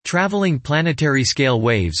Traveling planetary-scale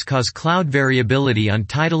waves cause cloud variability on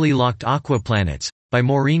tidally locked aquaplanets, by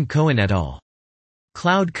Maureen Cohen et al.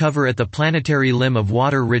 Cloud cover at the planetary limb of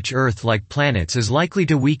water-rich Earth-like planets is likely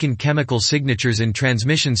to weaken chemical signatures in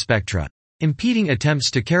transmission spectra, impeding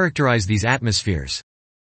attempts to characterize these atmospheres.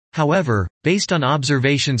 However, based on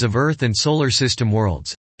observations of Earth and Solar System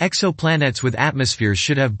worlds, exoplanets with atmospheres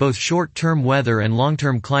should have both short-term weather and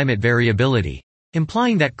long-term climate variability,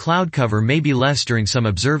 implying that cloud cover may be less during some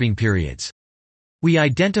observing periods. We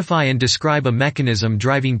identify and describe a mechanism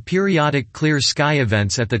driving periodic clear sky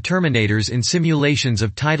events at the terminators in simulations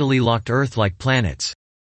of tidally locked Earth-like planets.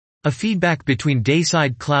 A feedback between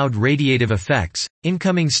dayside cloud radiative effects,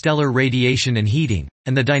 incoming stellar radiation and heating,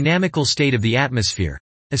 and the dynamical state of the atmosphere,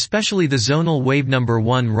 especially the zonal wave number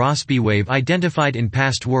 1 Rossby wave identified in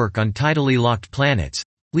past work on tidally locked planets,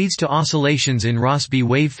 leads to oscillations in Rossby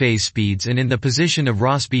wave phase speeds and in the position of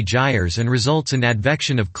Rossby gyres and results in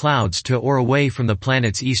advection of clouds to or away from the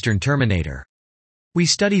planet's eastern terminator. We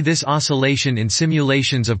study this oscillation in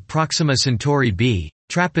simulations of Proxima Centauri b,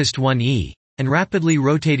 TRAPPIST-1e, and rapidly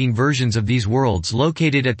rotating versions of these worlds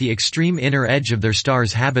located at the extreme inner edge of their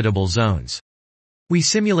stars' habitable zones. We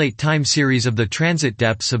simulate time series of the transit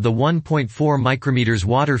depths of the 1.4 micrometers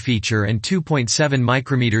water feature and 2.7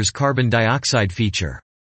 micrometers carbon dioxide feature.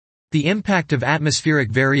 The impact of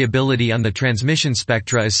atmospheric variability on the transmission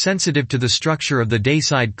spectra is sensitive to the structure of the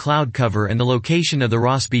dayside cloud cover and the location of the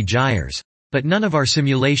Rossby gyres, but none of our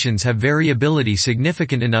simulations have variability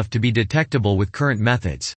significant enough to be detectable with current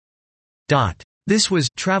methods. This was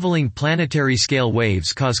Traveling Planetary-Scale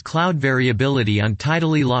Waves Cause Cloud Variability on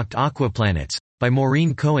Tidally Locked Aquaplanets, by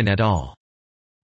Maureen Cohen et al.